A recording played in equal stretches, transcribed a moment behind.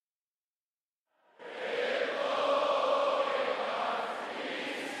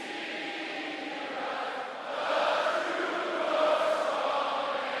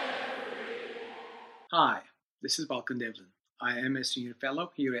This is Balkan Devlen. I am a senior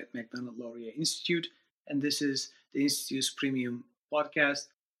fellow here at American Institute, and this is the Institute's premium podcast,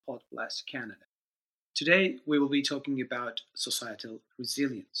 Podcast Canada. Today, we will be talking about societal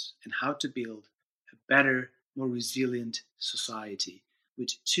resilience and how to build a better, more resilient society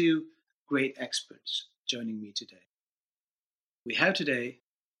with two great experts joining me today. We have today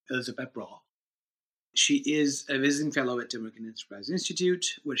Elisabeth Braw. She is a visiting fellow at the American Entreprise Institute,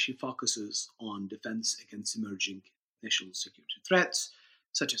 where she focuses on defense against emerging national security threats,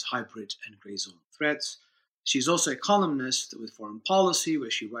 such as hybrid and gray zone threats. She's also a columnist with Foreign Policy, where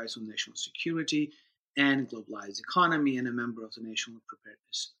she writes on national security and globalized economy, and a member of the National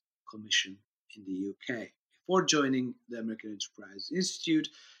Preparedness Commission in the UK. Before joining the American Entreprise Institute,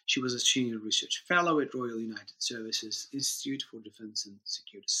 she was a senior research fellow at Royal United Services Institute for Defense and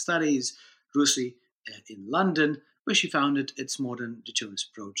Security Studies, RUSI, in London, where she founded its Modern Deterrence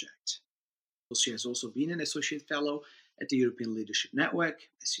Project. She has also been an associate fellow at the European Leadership Network,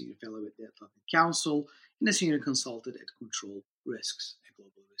 a senior fellow at the Atlantic Council, and a senior consultant at Control Risks, a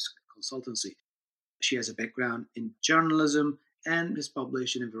global risk consultancy. She has a background in journalism and has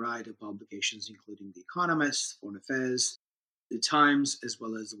published in a variety of publications, including The Economist, Foreign Affairs, The Times, as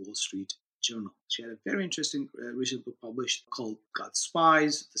well as the Wall Street Journal. She had a very interesting recent book published called "God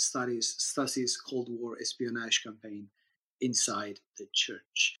Spies: The Stasi's Cold War Espionage Campaign Inside the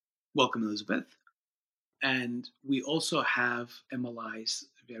Church." Welcome, Elisabeth. And we also have MLI's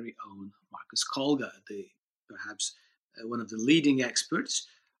very own Marcus Kolga, perhaps one of the leading experts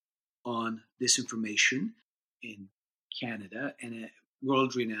on disinformation in Canada and a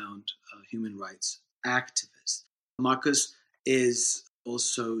world-renowned human rights activist. Marcus is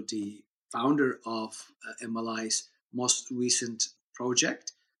also the founder of MLI's most recent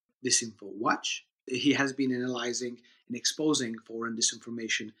project, Disinfo Watch. He has been analyzing and exposing foreign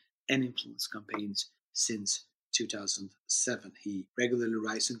disinformation and influence campaigns since 2007. He regularly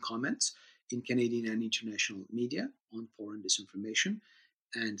writes and comments in Canadian and international media on foreign disinformation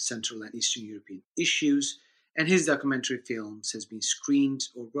and Central and Eastern European issues, and his documentary films has been screened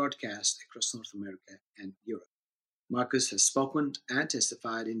or broadcast across North America and Europe. Marcus has spoken and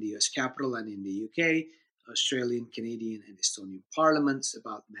testified in the US Capitol and in the UK, Australian, Canadian, and Estonian parliaments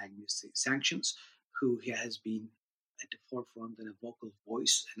about Magnitsky sanctions, who he has been at the forefront and a vocal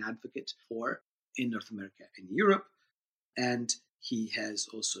voice and advocate for in North America and Europe. And he has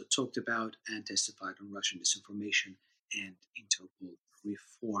also talked about and testified on Russian disinformation and Interpol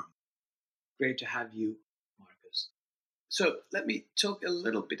reform. Great to have you, Marcus. So let me talk a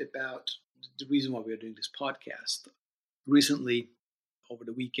little bit about the reason why we're doing this podcast. Recently, over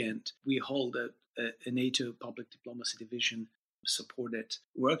the weekend, we held a NATO Public Diplomacy Division supported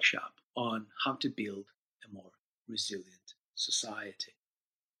workshop on how to build a more resilient society.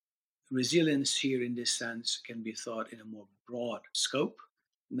 Resilience here in this sense can be thought in a more broad scope,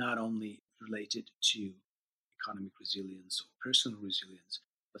 not only related to economic resilience or personal resilience,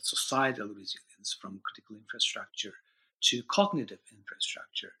 but societal resilience, from critical infrastructure to cognitive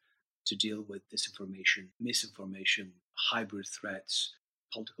infrastructure to deal with disinformation, misinformation, hybrid threats,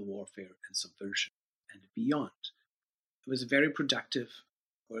 political warfare, and subversion, and beyond. It was a very productive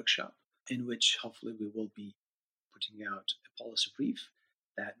workshop in which hopefully we will be putting out a policy brief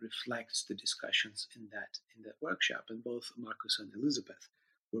that reflects the discussions in that workshop. And both Marcus and Elisabeth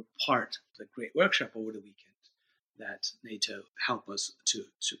were part of the great workshop over the weekend that NATO helped us to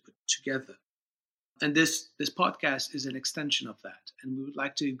put together. And this podcast is an extension of that. And we would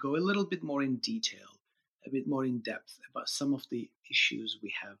like to go a little bit more in detail, a bit more in depth about some of the issues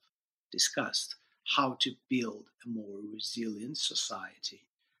we have discussed, how to build a more resilient society,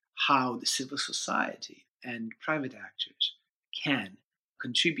 how the civil society and private actors can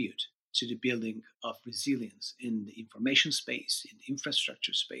contribute to the building of resilience in the information space, in the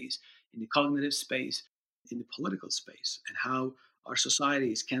infrastructure space, in the cognitive space, in the political space, and how our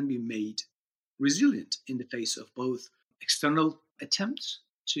societies can be made resilient in the face of both external attempts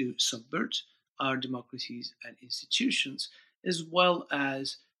to subvert our democracies and institutions, as well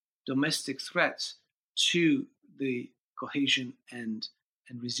as domestic threats to the cohesion and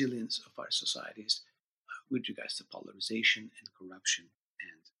resilience of our societies with regards to polarization and corruption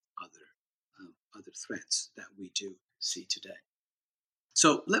and other threats that we do see today.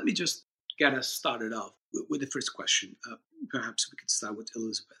 So let me just get us started off with the first question. Perhaps we could start with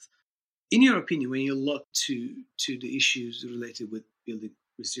Elisabeth. In your opinion, when you look to the issues related with building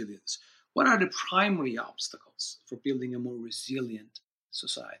resilience, what are the primary obstacles for building a more resilient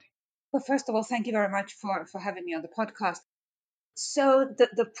society? Well, first of all, thank you very much for having me on the podcast. So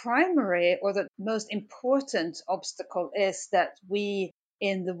the primary or the most important obstacle is that we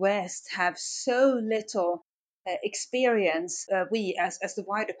in the West have so little experience, we as the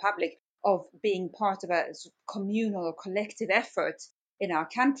wider public, of being part of a communal or collective effort in our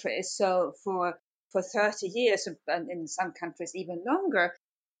countries. So for 30 years, and in some countries even longer,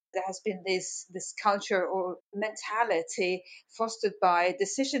 there has been this culture or mentality fostered by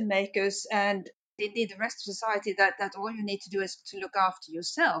decision makers and indeed the rest of society, that all you need to do is to look after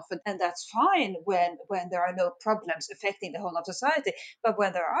yourself, and that's fine when there are no problems affecting the whole of society. But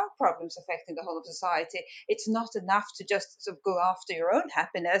when there are problems affecting the whole of society, it's not enough to just sort of go after your own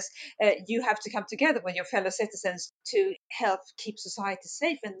happiness. You have to come together with your fellow citizens to help keep society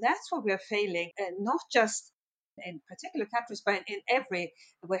safe, and that's what we're failing, not just in particular countries, but in every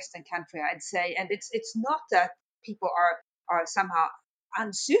Western country, I'd say. And it's not that people are somehow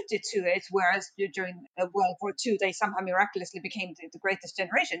unsuited to it, whereas during World War II they somehow miraculously became the greatest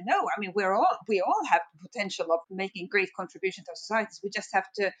generation. No, I mean we all have the potential of making great contribution to our societies.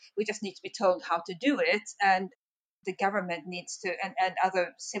 We just need to be told how to do it, and the government needs to, and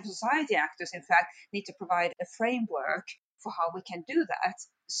other civil society actors, in fact, need to provide a framework for how we can do that.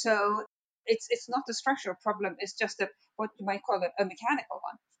 So it's not a structural problem. It's just what you might call a mechanical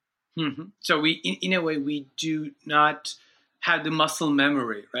one. So we, in a way, we do not have the muscle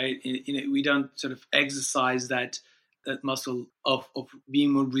memory, right? We don't sort of exercise that muscle of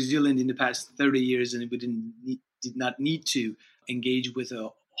being more resilient in the past 30 years, and we did not need to engage with a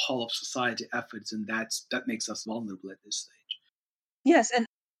whole of society efforts, and that makes us vulnerable at this stage. Yes, and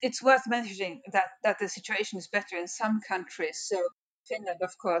it's worth mentioning that the situation is better in some countries. So Finland,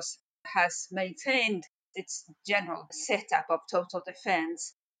 of course, has maintained its general setup of total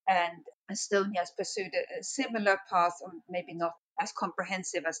defense, and Estonia has pursued a similar path, or maybe not as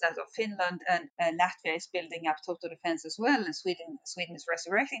comprehensive as that of Finland, and Latvia is building up total defense as well, and Sweden is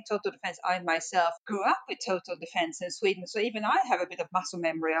resurrecting total defense. I myself grew up with total defense in Sweden, so even I have a bit of muscle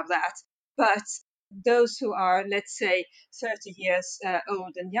memory of that. But those who are, let's say, 30 years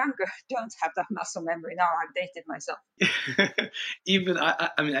old and younger don't have that muscle memory. Now I've dated myself. Even I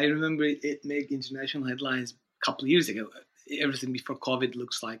mean, I remember it made international headlines a couple of years ago. Everything before COVID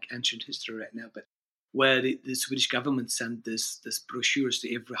looks like ancient history right now, but where the Swedish government sent this brochures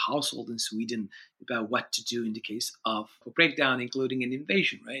to every household in Sweden about what to do in the case of a breakdown, including an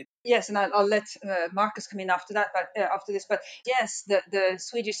invasion, right? Yes, and I'll let Marcus come in after that. But after this, but yes, the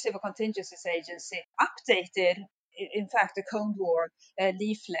Swedish Civil Contingencies Agency updated, in fact, the Cold War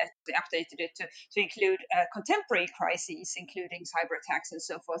leaflet. They updated it to include contemporary crises, including cyber attacks and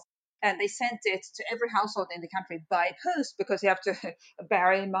so forth. And they sent it to every household in the country by post, because you have to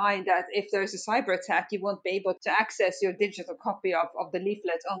bear in mind that if there's a cyber attack, you won't be able to access your digital copy of the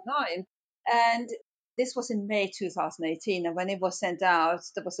leaflet online. And this was in May 2018, and when it was sent out,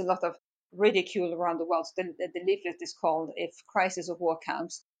 there was a lot of ridicule around the world. So the leaflet is called "If Crisis or War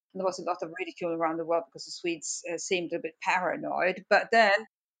Comes," and there was a lot of ridicule around the world because the Swedes seemed a bit paranoid. But then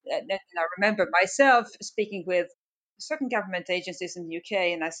I remember myself speaking with certain government agencies in the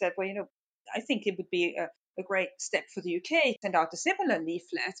UK, and I said, well, I think it would be a great step for the UK to send out a similar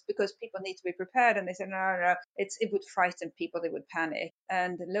leaflet, because people need to be prepared. And they said, no, it would frighten people, they would panic.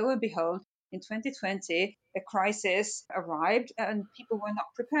 And lo and behold, in 2020, a crisis arrived and people were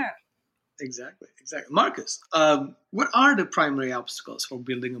not prepared. Exactly. Marcus, what are the primary obstacles for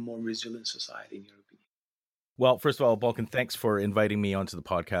building a more resilient society in your opinion? Well, first of all, Balkan, thanks for inviting me onto the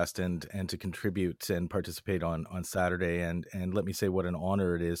podcast and to contribute and participate on Saturday. And let me say what an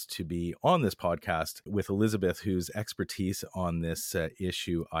honor it is to be on this podcast with Elisabeth, whose expertise on this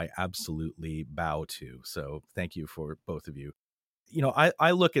issue I absolutely bow to. So thank you for both of you.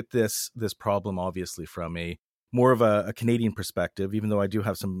 I look at this problem obviously from a more of a Canadian perspective, even though I do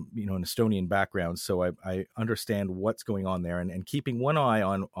have some, an Estonian background. So I understand what's going on there, and keeping one eye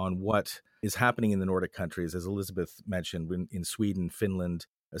on what is happening in the Nordic countries, as Elisabeth mentioned, in Sweden, Finland,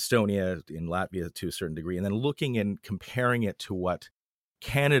 Estonia, in Latvia to a certain degree, and then looking and comparing it to what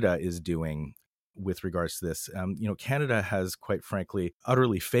Canada is doing with regards to this. Canada has, quite frankly,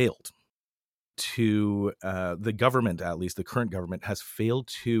 utterly failed to the government, at least the current government, has failed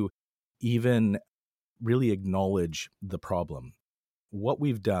to even really acknowledge the problem. What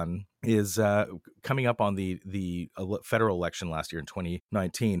we've done is coming up on the federal election last year in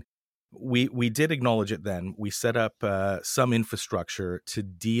 2019. We did acknowledge it then. We set up some infrastructure to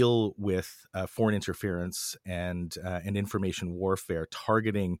deal with foreign interference and information warfare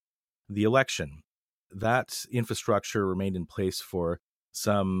targeting the election. That infrastructure remained in place for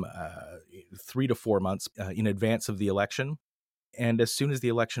some 3 to 4 months in advance of the election. And as soon as the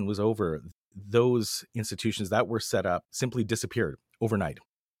election was over, those institutions that were set up simply disappeared overnight.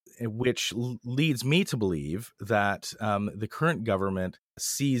 which leads me to believe that the current government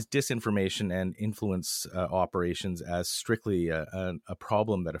sees disinformation and influence operations as strictly a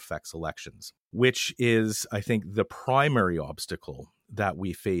problem that affects elections, which is, I think, the primary obstacle that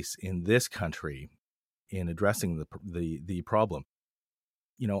we face in this country in addressing the problem.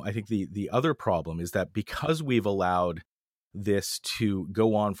 I think the other problem is that because we've allowed this to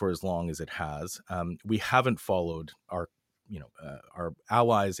go on for as long as it has, we haven't followed our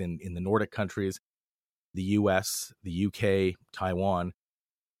allies in the Nordic countries, the US, the UK, Taiwan.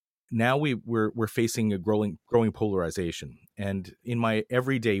 Now we're facing a growing polarization. And in my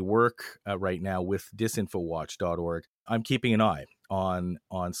everyday work right now with disinfowatch.org, I'm keeping an eye on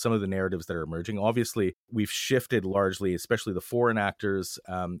some of the narratives that are emerging. Obviously, we've shifted largely, especially the foreign actors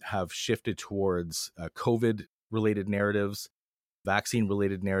have shifted towards COVID-related narratives,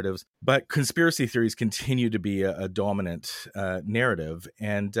 vaccine-related narratives, but conspiracy theories continue to be a dominant narrative,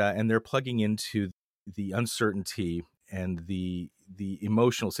 and they're plugging into the uncertainty and the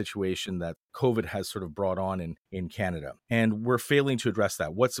emotional situation that COVID has sort of brought on in Canada. And we're failing to address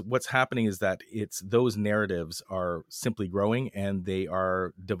that. What's happening is that those narratives are simply growing, and they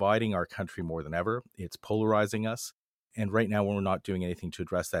are dividing our country more than ever. It's polarizing us. And right now we're not doing anything to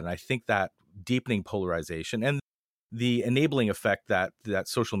address that. And I think that deepening polarization and the enabling effect that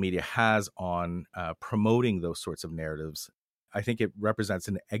social media has on promoting those sorts of narratives, I think it represents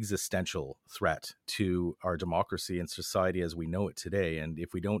an existential threat to our democracy and society as we know it today. And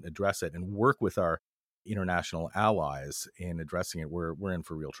if we don't address it and work with our international allies in addressing it, we're in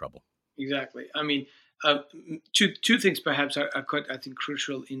for real trouble. Exactly. I mean, two things perhaps are quite, I think,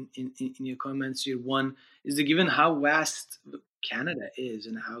 crucial in your comments here. One is that given how vast Canada is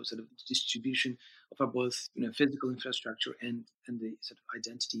and how sort of distribution of our both physical infrastructure and the sort of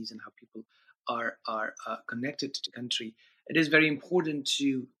identities and how people are connected to the country, it is very important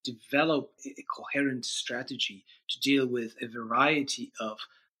to develop a coherent strategy to deal with a variety of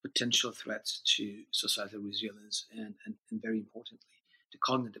potential threats to societal resilience and very importantly, the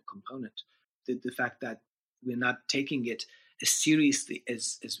cognitive component. The fact that we're not taking it as seriously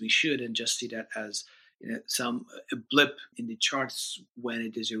as we should and just see that as some a blip in the charts when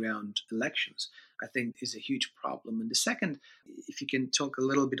it is around elections, I think is a huge problem. And the second, if you can talk a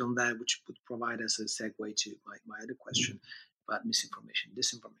little bit on that, which would provide us a segue to my other question about misinformation,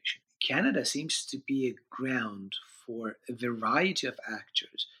 disinformation. Canada seems to be a ground for a variety of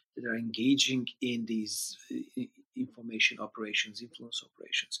actors that are engaging in these information operations, influence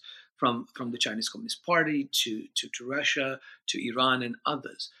operations, from the Chinese Communist Party to Russia, to Iran and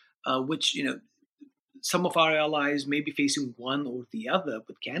others, which, some of our allies may be facing one or the other,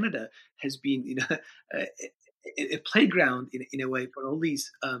 but Canada has been, a playground in a way for all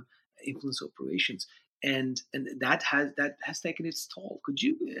these influence operations, and that has taken its toll. Could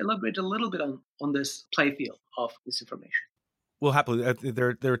you elaborate a little bit on this playfield of disinformation? Well, happily,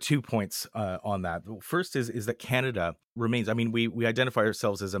 there are 2 points on that. First is that Canada remains, I mean, we identify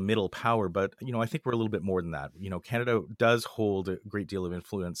ourselves as a middle power, but, I think we're a little bit more than that. Canada does hold a great deal of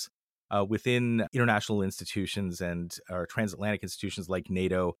influence within international institutions and our transatlantic institutions like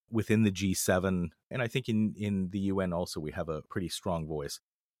NATO, within the G7. And I think in the UN also, we have a pretty strong voice.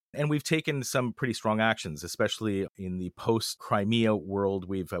 And we've taken some pretty strong actions, especially in the post-Crimea world.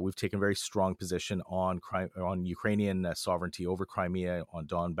 We've taken a very strong position on Ukrainian sovereignty over Crimea, on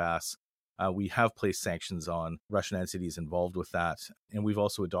Donbass. We have placed sanctions on Russian entities involved with that. And we've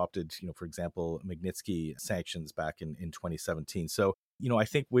also adopted, for example, Magnitsky sanctions back in 2017. So, I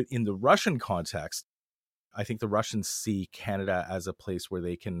think in the Russian context, I think the Russians see Canada as a place where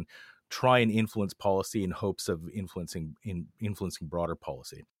they can try and influence policy in hopes of influencing broader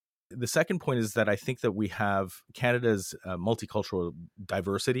policy. The second point is that I think that we have Canada's multicultural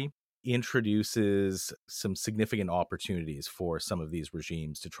diversity introduces some significant opportunities for some of these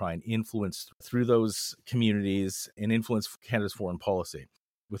regimes to try and influence through those communities and influence Canada's foreign policy.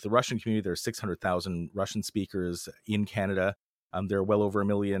 With the Russian community, there are 600,000 Russian speakers in Canada. There are well over 1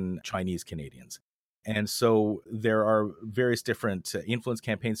 million Chinese Canadians. And so there are various different influence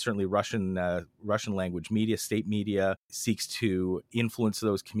campaigns. Certainly Russian language media, state media, seeks to influence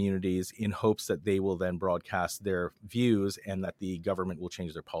those communities in hopes that they will then broadcast their views and that the government will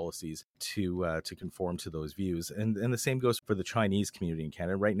change their policies to conform to those views. And the same goes for the Chinese community in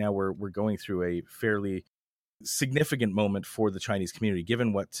Canada. Right now we're going through a fairly significant moment for the Chinese community,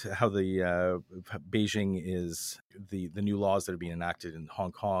 given how the Beijing is the new laws that are being enacted in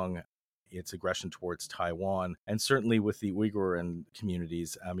Hong Kong, its aggression towards Taiwan, and certainly with the Uyghur and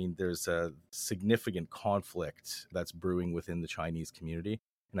communities. I mean, there's a significant conflict that's brewing within the Chinese community.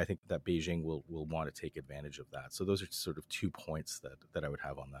 And I think that Beijing will want to take advantage of that. So those are sort of 2 points that I would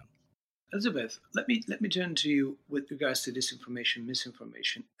have on that. Elizabeth, let me turn to you with regards to disinformation,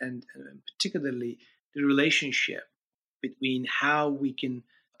 misinformation, and particularly the relationship between how we can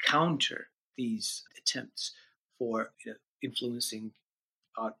counter these attempts for influencing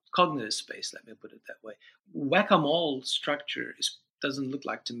our cognitive space. Let me put it that way. Whack-a-mole structure doesn't look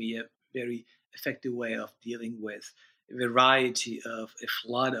like to me a very effective way of dealing with a variety of a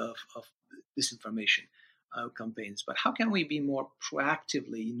flood of disinformation campaigns. But how can we be more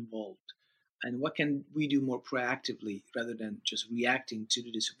proactively involved? And what can we do more proactively rather than just reacting to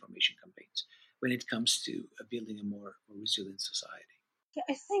the disinformation campaigns when it comes to building a more resilient society? Yeah,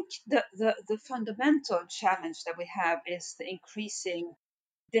 I think the fundamental challenge that we have is the increasing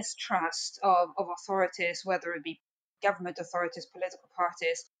distrust of authorities, whether it be government authorities, political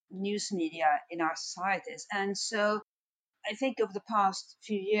parties, news media in our societies. And so I think over the past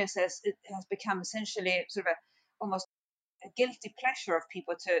few years, as it has become essentially sort of almost a guilty pleasure of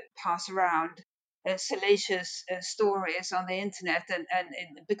people to pass around salacious stories on the internet, and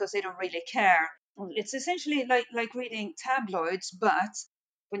because they don't really care. It's essentially like reading tabloids, but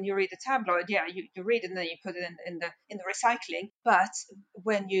when you read a tabloid, yeah, you read it and then you put it in the recycling. But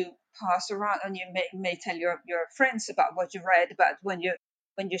when you pass around, and you may tell your friends about what you read, but when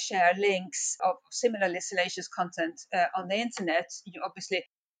you share links of similarly salacious content on the internet, you obviously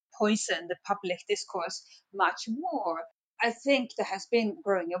poison the public discourse much more. I think there has been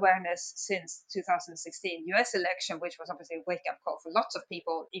growing awareness since 2016 US election, which was obviously a wake-up call for lots of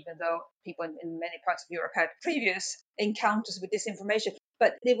people, even though people in many parts of Europe had previous encounters with disinformation.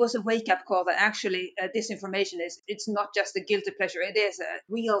 But it was a wake-up call that actually disinformation it's not just a guilty pleasure, it is a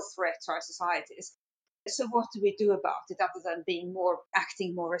real threat to our societies. So what do we do about it other than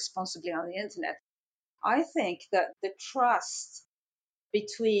acting more responsibly on the internet? I think that the trust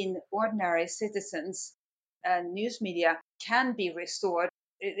between ordinary citizens and news media can be restored.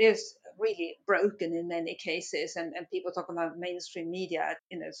 It is really broken in many cases, and people talk about mainstream media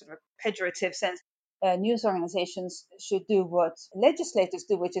in a sort of pejorative sense. News organizations should do what legislators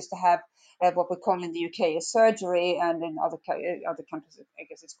do, which is to have what we call in the UK a surgery, and in other countries, I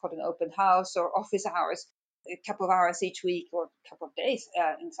guess it's called an open house or office hours, a couple of hours each week or a couple of days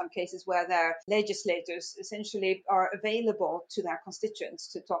in some cases, where their legislators essentially are available to their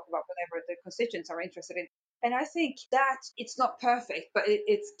constituents to talk about whatever the constituents are interested in. And I think that it's not perfect, but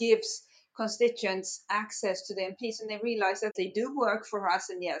it gives constituents access to the MPs, and they realize that they do work for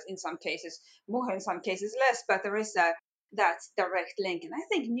us, and yes, in some cases more, in some cases less, but there is that direct link. And I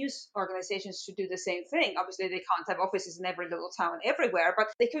think news organizations should do the same thing. Obviously, they can't have offices in every little town everywhere, but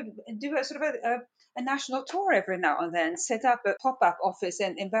they could do a sort of a national tour every now and then, set up a pop-up office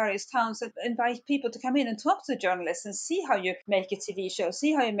in various towns, and invite people to come in and talk to journalists and see how you make a TV show,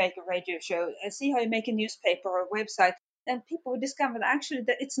 see how you make a radio show, see how you make a newspaper or a website. And people would discover that actually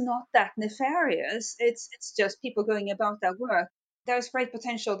that it's not that nefarious. It's just people going about their work. There's great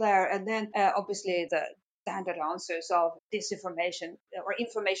potential there. And then obviously the standard answers of disinformation or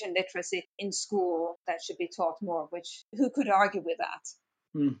information literacy in school that should be taught more, which who could argue with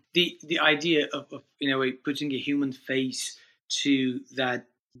that? The idea of in a way putting a human face to that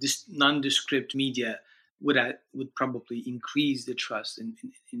this nondescript media would probably increase the trust in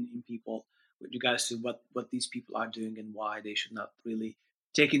people with regards to what these people are doing and why they should not really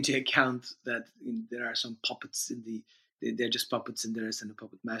take into account that there are some puppets they're just puppets, and there are some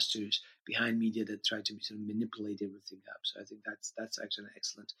puppet masters behind media that try to sort of manipulate everything up. So I think that's actually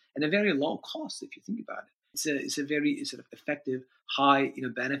excellent and a very low cost if you think about it. It's a very sort of effective, high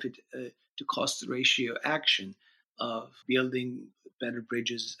benefit to cost ratio action of building better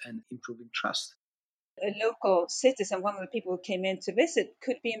bridges and improving trust. A local citizen, one of the people who came in to visit,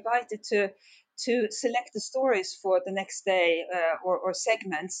 could be invited to select the stories for the next day or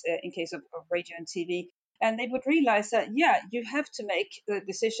segments in case of radio and TV. And they would realize that, yeah, you have to make the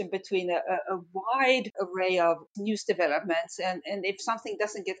decision between a wide array of news developments. And if something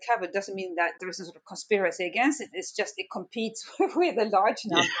doesn't get covered, doesn't mean that there is a sort of conspiracy against it. It's just it competes with a large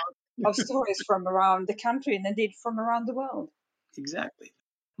number of stories from around the country and indeed from around the world. Exactly.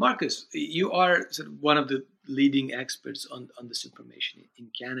 Marcus, you are sort of one of the leading experts on disinformation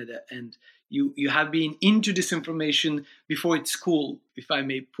in Canada, and you have been into disinformation before it's cool, if I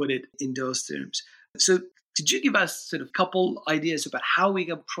may put it in those terms. So could you give us sort of a couple ideas about how we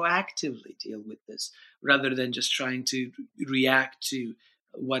can proactively deal with this rather than just trying to react to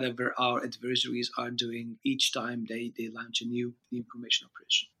whatever our adversaries are doing each time they launch a new information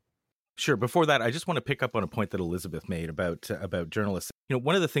operation? Sure. Before that, I just want to pick up on a point that Elisabeth made about journalists.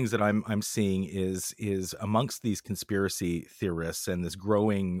 One of the things that I'm seeing is amongst these conspiracy theorists and this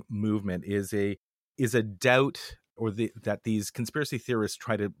growing movement is a doubt, or that these conspiracy theorists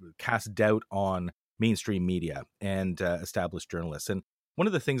try to cast doubt on mainstream media and established journalists. And one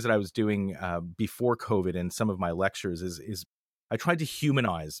of the things that I was doing before COVID in some of my lectures is I tried to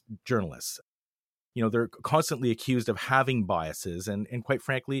humanize journalists. They're constantly accused of having biases, and quite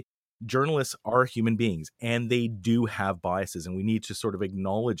frankly, journalists are human beings and they do have biases, and we need to sort of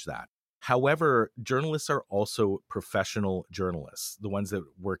acknowledge that. However, journalists are also professional journalists, the ones that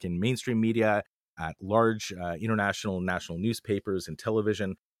work in mainstream media, at large international and national newspapers and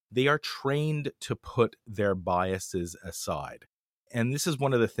television. They are trained to put their biases aside. And this is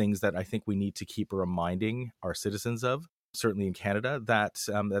one of the things that I think we need to keep reminding our citizens of, certainly in Canada, that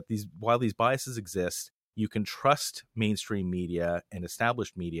while these biases exist, you can trust mainstream media and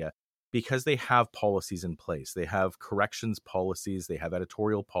established media because they have policies in place. They have corrections policies, they have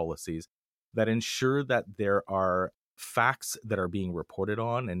editorial policies that ensure that there are facts that are being reported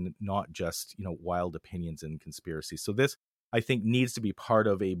on and not just, wild opinions and conspiracies. So this, I think, needs to be part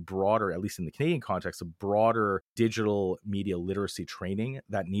of a broader, at least in the Canadian context, a broader digital media literacy training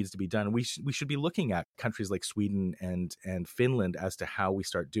that needs to be done. We should be looking at countries like Sweden and Finland as to how we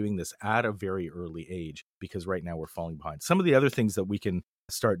start doing this at a very early age, because right now we're falling behind. Some of the other things that we can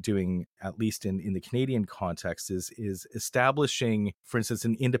start doing, at least in the Canadian context, is establishing, for instance,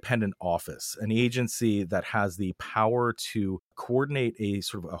 an independent office, an agency that has the power to coordinate a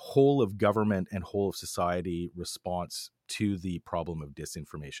sort of a whole of government and whole of society response to the problem of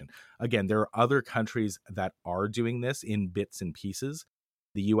disinformation. Again, there are other countries that are doing this in bits and pieces.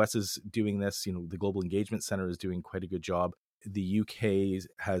 The US is doing this. The Global Engagement Center is doing quite a good job. The UK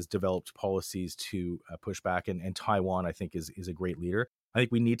has developed policies to push back, and Taiwan, I think, is a great leader. I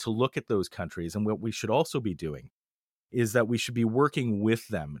think we need to look at those countries, and what we should also be doing is that we should be working with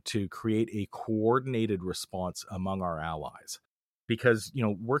them to create a coordinated response among our allies. Because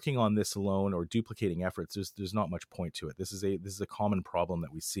working on this alone or duplicating efforts, there's not much point to it. This is a common problem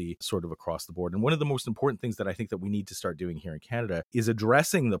that we see sort of across the board. And one of the most important things that I think that we need to start doing here in Canada is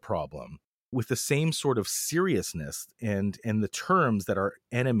addressing the problem with the same sort of seriousness and the terms that our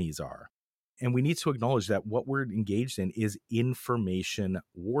enemies are. And we need to acknowledge that what we're engaged in is information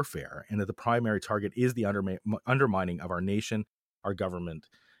warfare, and that the primary target is the undermining of our nation, our government,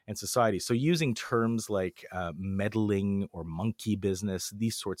 and society. So using terms like meddling or monkey business,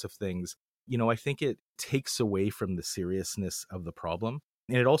 these sorts of things, I think it takes away from the seriousness of the problem.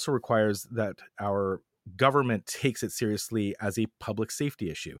 And it also requires that our government takes it seriously as a public safety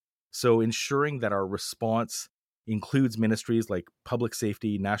issue. So ensuring that our response includes ministries like public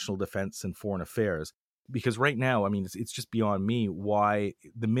safety, national defense, and foreign affairs. Because right now, it's just beyond me why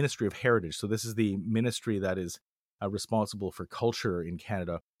the Ministry of Heritage, so this is the ministry that is responsible for culture in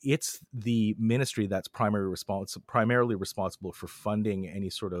Canada, it's the ministry that's primarily responsible for funding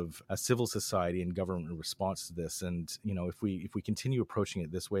any sort of civil society and government response to this. And if we continue approaching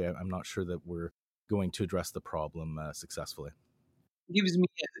it this way, I'm not sure that we're going to address the problem successfully. Gives me,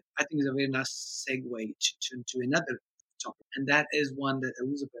 I think, is a very nice segue to another topic, and that is one that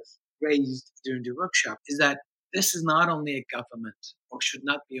Elisabeth raised during the workshop, is that this is not only a government, or should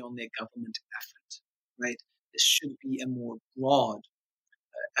not be only a government effort, right? This should be a more broad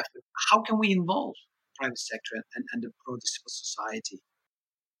effort. How can we involve private sector and the broader civil society?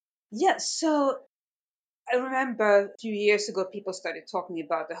 Yes, so I remember a few years ago, people started talking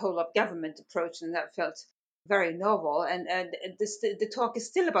about the whole of government approach, and that felt very novel. And the talk is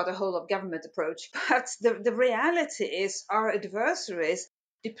still about the whole of government approach. But the reality is our adversaries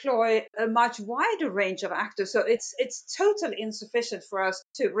deploy a much wider range of actors. So it's totally insufficient for us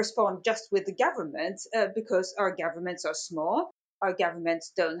to respond just with the government because our governments are small. Our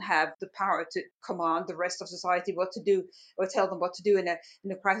governments don't have the power to command the rest of society what to do or tell them what to do in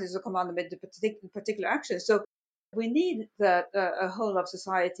a crisis or command them into particular action. So we need a whole of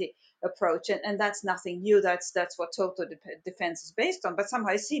society approach, and that's nothing new. That's what total defense is based on. But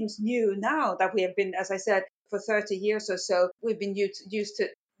somehow it seems new now that we have been, as I said, for 30 years or so, we've been used to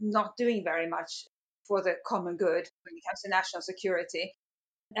not doing very much for the common good when it comes to national security.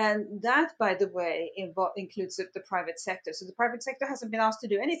 And that, by the way, includes the private sector. So the private sector hasn't been asked to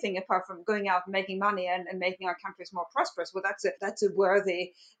do anything apart from going out and making money and making our countries more prosperous. Well, that's a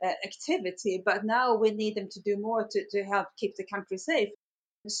worthy activity. But now we need them to do more to help keep the country safe.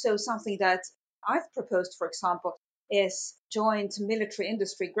 So something that I've proposed, for example, is joint military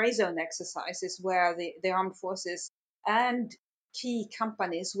industry gray zone exercises where the armed forces and key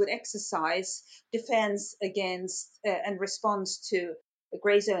companies would exercise defense against and response to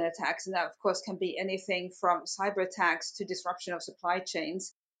gray zone attacks. And that, of course, can be anything from cyber attacks to disruption of supply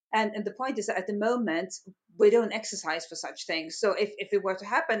chains. And the point is that at the moment, we don't exercise for such things. So if it were to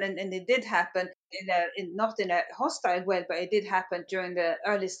happen, and it did happen not in a hostile way, but it did happen during the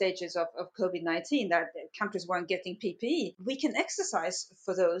early stages of COVID-19, that countries weren't getting PPE, we can exercise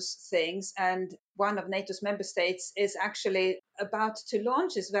for those things. And one of NATO's member states is actually about to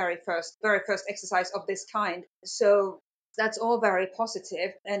launch its very first exercise of this kind. So that's all very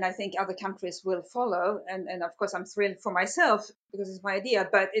positive, and I think other countries will follow. And of course, I'm thrilled for myself because it's my idea,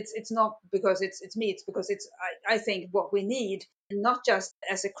 but it's not because it's me. It's because I think what we need, not just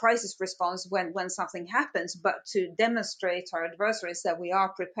as a crisis response when something happens, but to demonstrate to our adversaries that we are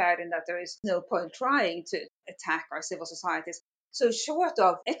prepared and that there is no point trying to attack our civil societies. So short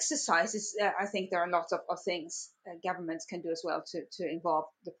of exercises, I think there are lots of things governments can do as well to involve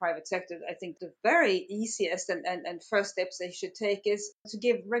the private sector. I think the very easiest and first steps they should take is to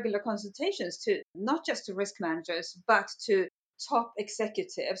give regular consultations to not just to risk managers, but to top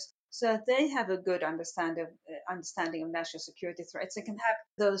executives, so that they have a good understanding of national security threats and can have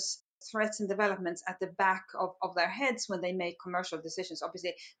those threats and developments at the back of their heads when they make commercial decisions.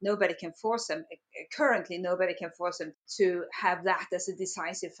 Obviously, nobody can force them. Currently, nobody can force them to have that as a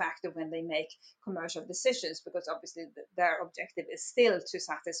decisive factor when they make commercial decisions, because obviously their objective is still to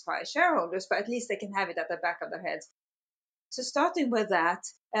satisfy shareholders, but at least they can have it at the back of their heads. So starting with that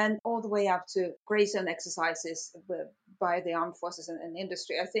and all the way up to gray zone exercises by the armed forces and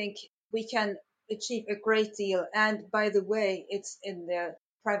industry, I think we can achieve a great deal. And by the way, it's in the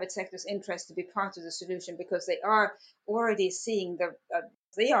private sector's interest to be part of the solution, because they are already seeing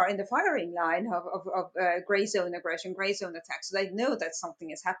they are in the firing line of gray zone aggression, gray zone attacks. So they know that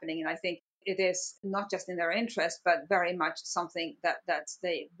something is happening. And I think it is not just in their interest, but very much something that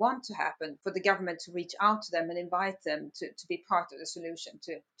they want to happen, for the government to reach out to them and invite them to be part of the solution,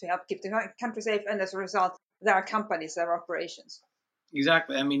 to help keep the country safe. And as a result, their companies, their operations.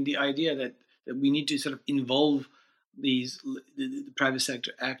 Exactly. I mean, the idea that we need to sort of involve the private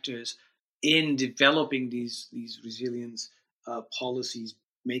sector actors in developing these resilience policies,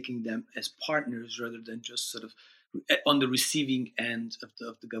 making them as partners rather than just sort of on the receiving end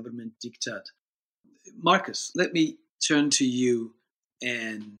of the government diktat. Marcus, let me turn to you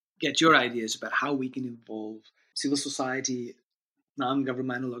and get your ideas about how we can involve civil society,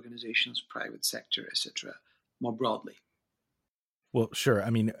 non-governmental organizations, private sector, etc., more broadly. Well, sure. I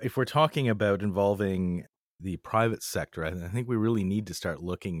mean, if we're talking about involving the private sector, I think we really need to start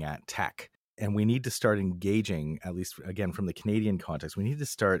looking at tech. And we need to start engaging, at least again from the Canadian context, we need to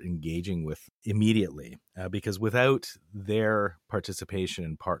start engaging with immediately, because without their participation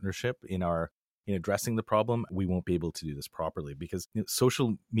and partnership in addressing the problem, we won't be able to do this properly. Because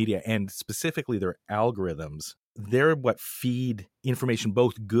social media, and specifically their algorithms, they're what feed information,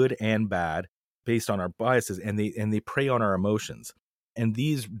 both good and bad, based on our biases, and they prey on our emotions. And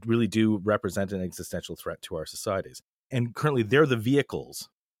these really do represent an existential threat to our societies. And currently, they're the vehicles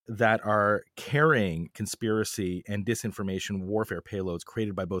that are carrying conspiracy and disinformation warfare payloads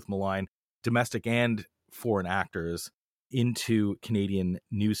created by both malign domestic and foreign actors into Canadian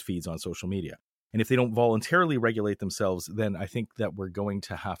news feeds on social media. And if they don't voluntarily regulate themselves, then I think that we're going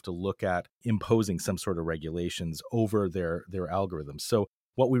to have to look at imposing some sort of regulations over their algorithms. So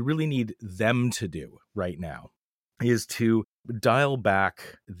what we really need them to do right now is to dial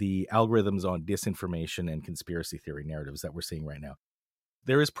back the algorithms on disinformation and conspiracy theory narratives that we're seeing right now.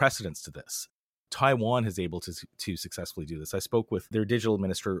 There is precedence to this. Taiwan is able to successfully do this. I spoke with their digital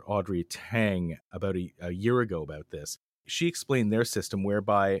minister, Audrey Tang, about a year ago about this. She explained their system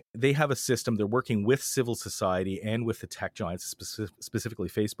whereby they have a system, they're working with civil society and with the tech giants, specifically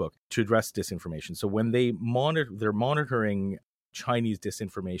Facebook, to address disinformation. So when they're monitoring Chinese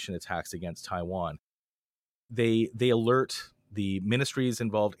disinformation attacks against Taiwan, they alert the ministries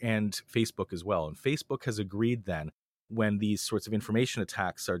involved and Facebook as well. And Facebook has agreed then, when these sorts of information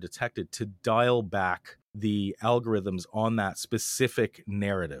attacks are detected, to dial back the algorithms on that specific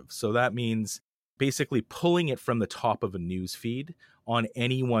narrative. So that means basically pulling it from the top of a news feed on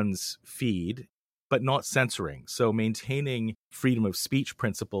anyone's feed, but not censoring. So maintaining freedom of speech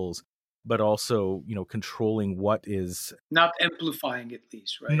principles, but also, controlling what is... Not amplifying it, at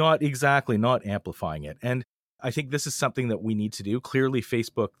least, right? Not amplifying it. And I think this is something that we need to do. Clearly,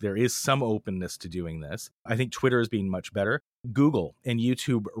 Facebook, there is some openness to doing this. I think Twitter is being much better. Google and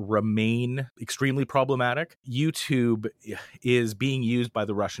YouTube remain extremely problematic. YouTube is being used by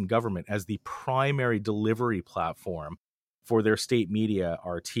the Russian government as the primary delivery platform for their state media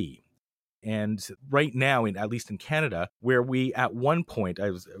RT. And right now, at least in Canada, where we at one point,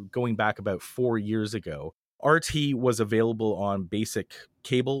 I was going back about 4 years ago, RT was available on basic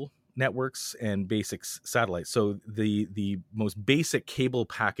cable networks and basic satellites. So the most basic cable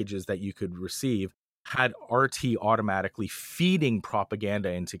packages that you could receive had RT automatically feeding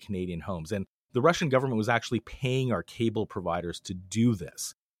propaganda into Canadian homes. And the Russian government was actually paying our cable providers to do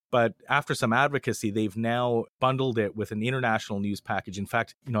this. But after some advocacy, they've now bundled it with an international news package. In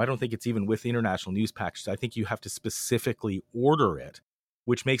fact, I don't think it's even with international news packages. I think you have to specifically order it,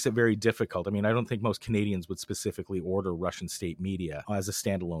 which makes it very difficult. I mean, I don't think most Canadians would specifically order Russian state media as a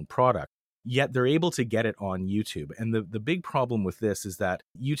standalone product. Yet they're able to get it on YouTube. And the big problem with this is that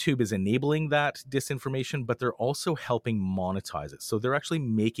YouTube is enabling that disinformation, but they're also helping monetize it. So they're actually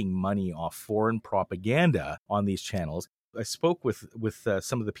making money off foreign propaganda on these channels. I spoke with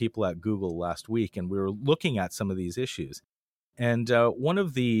some of the people at Google last week, and we were looking at some of these issues. And one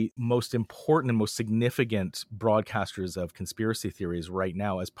of the most important and most significant broadcasters of conspiracy theories right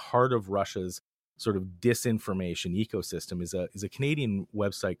now, as part of Russia's sort of disinformation ecosystem, is a Canadian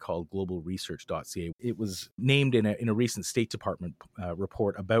website called globalresearch.ca. It was named in a recent State Department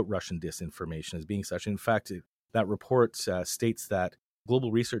report about Russian disinformation as being such. In fact, that report states that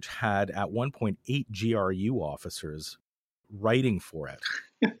Global Research had at one point 8 GRU officers writing for it.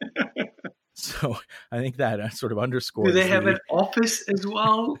 So I think that sort of underscores. Do they have an office as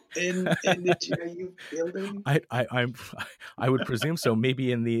well in the GRU building? I would presume so.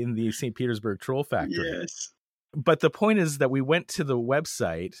 Maybe in the St. Petersburg troll factory. Yes. But the point is that we went to the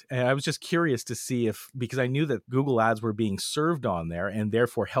website, and I was just curious to see because I knew that Google ads were being served on there and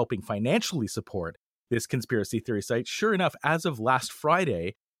therefore helping financially support this conspiracy theory site. Sure enough, as of last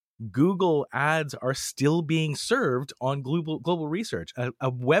Friday, Google ads are still being served on Global Research,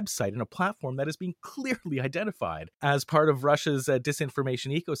 a website and a platform that is being clearly identified as part of Russia's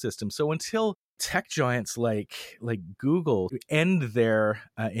disinformation ecosystem. So until tech giants like Google end their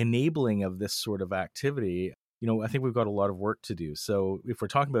enabling of this sort of activity, I think we've got a lot of work to do. So if we're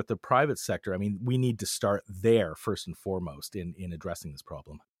talking about the private sector, I mean, we need to start there first and foremost in addressing this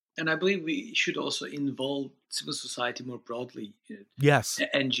problem. And I believe we should also involve civil society more broadly. Yes.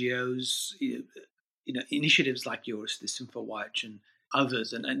 NGOs, initiatives like yours, this InfoWatch and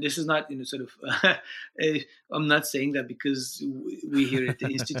others. And this is not, sort of, I'm not saying that because we here at the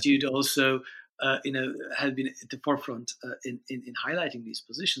Institute also, have been at the forefront in highlighting these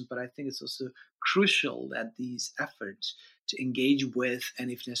positions. But I think it's also crucial that these efforts to engage with and,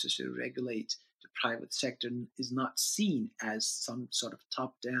 if necessary, regulate the private sector is not seen as some sort of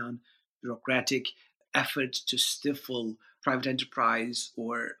top-down bureaucratic effort to stifle private enterprise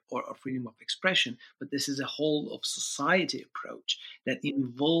or freedom of expression, but this is a whole of society approach that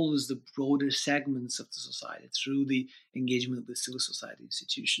involves the broader segments of the society through the engagement with civil society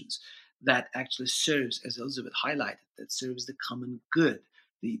institutions that actually serves, as Elisabeth highlighted, that serves the common good.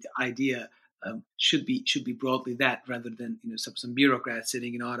 The idea should be broadly that, rather than some bureaucrat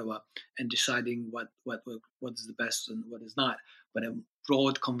sitting in Ottawa and deciding what is the best and what is not, but a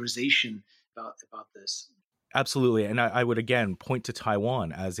broad conversation about this. Absolutely. And I would again point to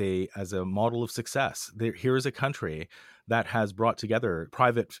Taiwan as a model of success. Here is a country that has brought together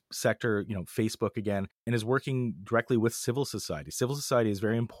private sector, Facebook again, and is working directly with civil society. Civil society is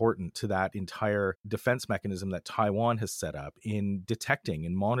very important to that entire defense mechanism that Taiwan has set up in detecting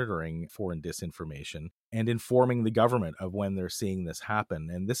and monitoring foreign disinformation and informing the government of when they're seeing this happen.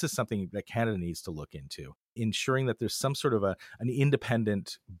 And this is something that Canada needs to look into, ensuring that there's some sort of an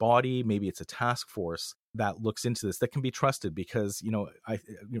independent body, maybe it's a task force that looks into this, that can be trusted. Because,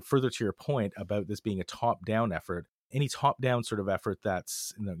 further to your point about this being a top-down effort, any top-down sort of effort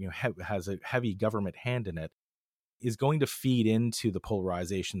that's has a heavy government hand in it is going to feed into the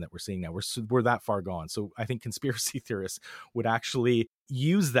polarization that we're seeing now. We're that far gone. So I think conspiracy theorists would actually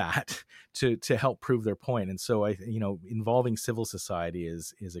use that to help prove their point. And so involving civil society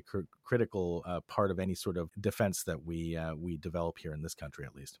is a critical part of any sort of defense that we develop here in this country,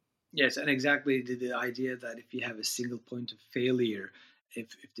 at least. Yes, and exactly the idea that if you have a single point of failure, if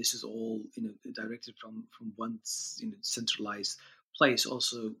this is all directed from one centralized place,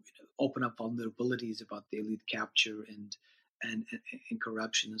 also open up vulnerabilities about the elite capture and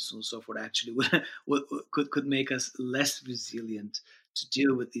corruption and so on and so forth, actually could make us less resilient to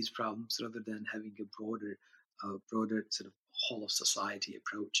deal with these problems, rather than having a broader sort of whole of society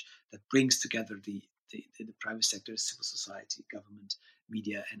approach that brings together the private sector, civil society, government,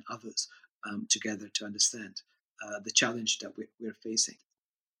 media, and others together to understand the challenge that we're facing.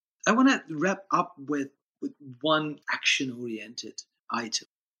 I want to wrap up with one action-oriented item.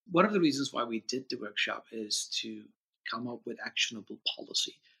 One of the reasons why we did the workshop is to come up with actionable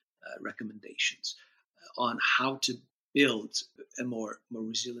policy recommendations on how to build a more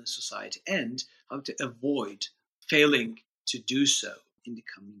resilient society and how to avoid failing to do so in the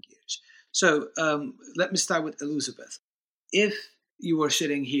coming years. So let me start with Elisabeth. If you were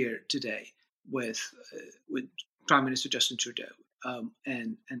sitting here today with Prime Minister Justin Trudeau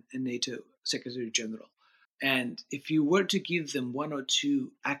and NATO Secretary General, and if you were to give them one or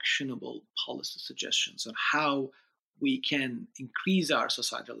two actionable policy suggestions on how we can increase our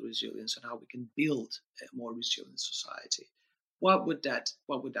societal resilience and how we can build a more resilient society, what would that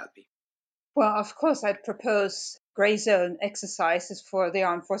be? Well, of course, I'd propose gray zone exercises for the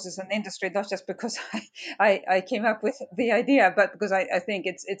armed forces and industry, not just because I came up with the idea, but because I think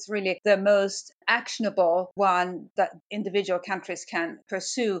it's really the most actionable one that individual countries can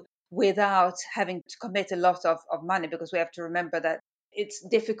pursue without having to commit a lot of money, because we have to remember that it's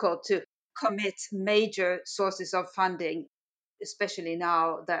difficult to commit major sources of funding, especially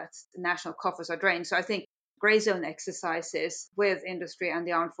now that the national coffers are drained. So I think gray zone exercises with industry and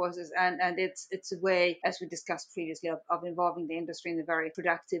the armed forces, and it's a way, as we discussed previously, of involving the industry in a very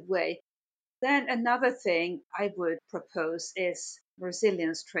productive way. Then another thing I would propose is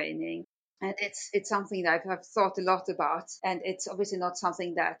resilience training. And it's something that I've thought a lot about. And it's obviously not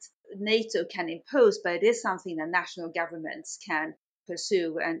something that NATO can impose, but it is something that national governments can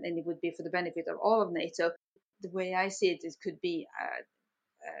pursue. And it would be for the benefit of all of NATO. The way I see it, it could be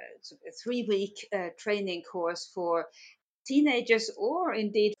a 3-week training course for teenagers or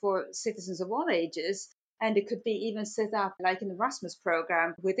indeed for citizens of all ages. And it could be even set up like an Erasmus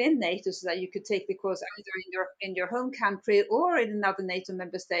program within NATO, so that you could take the course either in your home country or in another NATO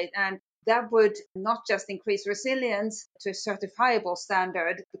member state. And that would not just increase resilience to a certifiable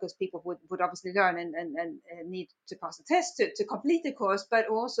standard, because people would obviously learn and need to pass a test to complete the course, but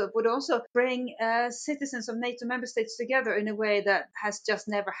would also bring citizens of NATO member states together in a way that has just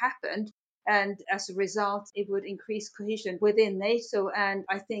never happened. And as a result, it would increase cohesion within NATO, and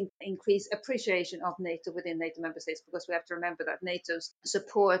I think increase appreciation of NATO within NATO member states, because we have to remember that NATO's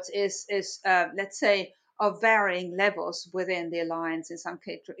support is let's say, of varying levels within the alliance. In some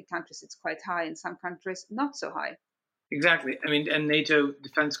countries, it's quite high. In some countries, not so high. Exactly. I mean, and NATO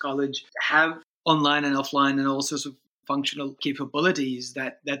Defense College have online and offline and all sorts of functional capabilities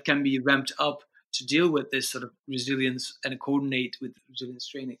that can be ramped up to deal with this sort of resilience and coordinate with resilience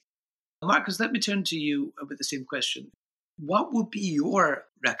training. Marcus, let me turn to you with the same question. What would be your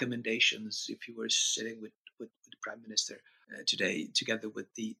recommendations if you were sitting with the Prime Minister today, together with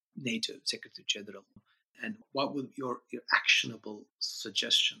the NATO Secretary General? And what would your actionable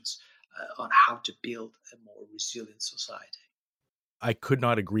suggestions on how to build a more resilient society? I could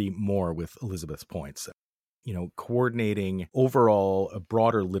not agree more with Elisabeth's points. Coordinating overall a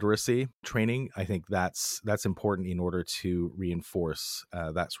broader literacy training, I think that's important in order to reinforce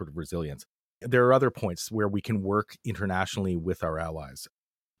that sort of resilience. There are other points where we can work internationally with our allies.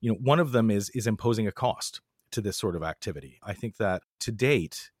 One of them is imposing a cost to this sort of activity. I think that to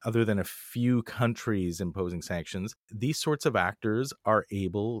date, other than a few countries imposing sanctions, these sorts of actors are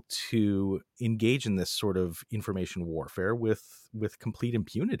able to engage in this sort of information warfare with complete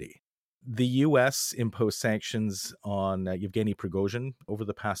impunity. The U.S. imposed sanctions on Yevgeny Prigozhin over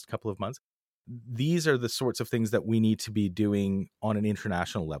the past couple of months. These are the sorts of things that we need to be doing on an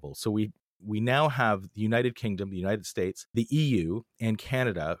international level. So we now have the United Kingdom, the United States, the EU, and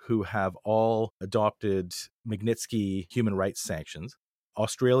Canada, who have all adopted Magnitsky human rights sanctions.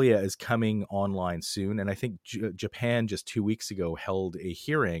 Australia is coming online soon, and I think Japan just 2 weeks ago held a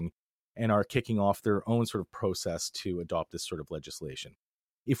hearing and are kicking off their own sort of process to adopt this sort of legislation.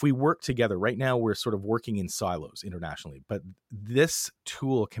 If we work together, right now we're sort of working in silos internationally, but this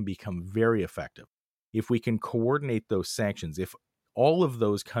tool can become very effective if we can coordinate those sanctions. If all of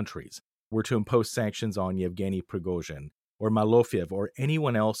those countries were to impose sanctions on Yevgeny Prigozhin or Malofev or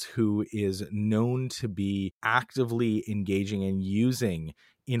anyone else who is known to be actively engaging and using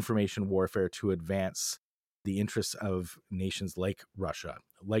information warfare to advance the interests of nations like Russia,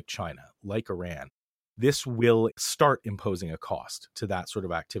 like China, like Iran, this will start imposing a cost to that sort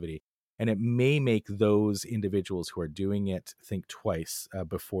of activity. And it may make those individuals who are doing it think twice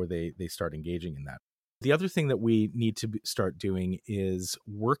before they start engaging in that. The other thing that we need to start doing is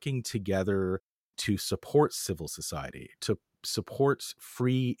working together to support civil society, to support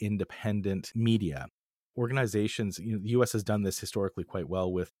free, independent media. Organizations, the U.S. has done this historically quite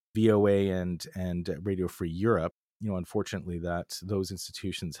well with VOA and Radio Free Europe. Unfortunately, that those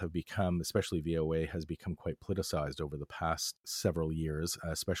institutions have become, especially VOA, has become quite politicized over the past several years,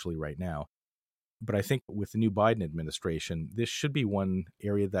 especially right now. But I think with the new Biden administration, this should be one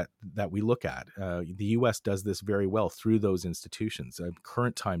area that we look at. The U.S. does this very well through those institutions.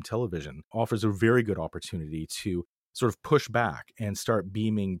 Current time television offers a very good opportunity to sort of push back and start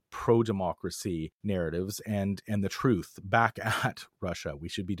beaming pro-democracy narratives and the truth back at Russia. We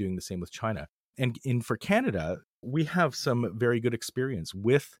should be doing the same with China. And for Canada, we have some very good experience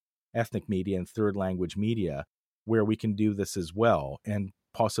with ethnic media and third language media where we can do this as well, and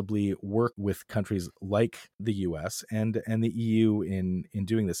possibly work with countries like the US and the EU in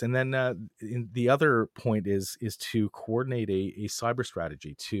doing this. And then the other point is to coordinate a cyber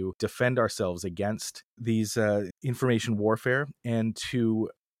strategy to defend ourselves against these information warfare, and to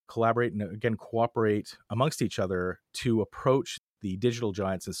collaborate and again cooperate amongst each other to approach the digital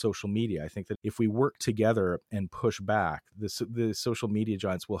giants and social media. I think that if we work together and push back, the social media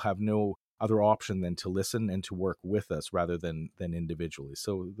giants will have no other option than to listen and to work with us rather than individually.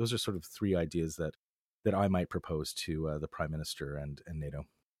 So those are sort of three ideas that I might propose to the Prime Minister and NATO.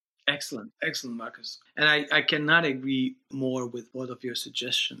 Excellent, Marcus. And I cannot agree more with both of your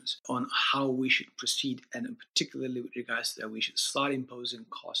suggestions on how we should proceed, and particularly with regards to that we should start imposing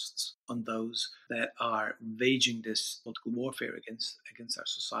costs on those that are waging this political warfare against our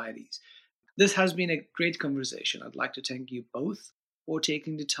societies. This has been a great conversation. I'd like to thank you both for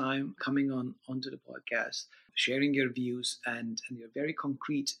taking the time, coming onto the podcast, sharing your views and your very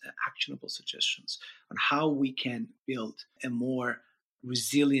concrete, actionable suggestions on how we can build a more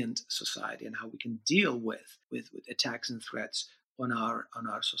resilient society and how we can deal with attacks and threats on our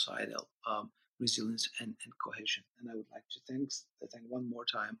societal resilience and cohesion. And I would like to thank one more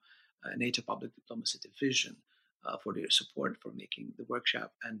time NATO Public Diplomacy Division for their support for making the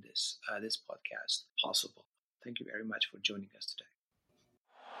workshop and this podcast possible. Thank you very much for joining us today.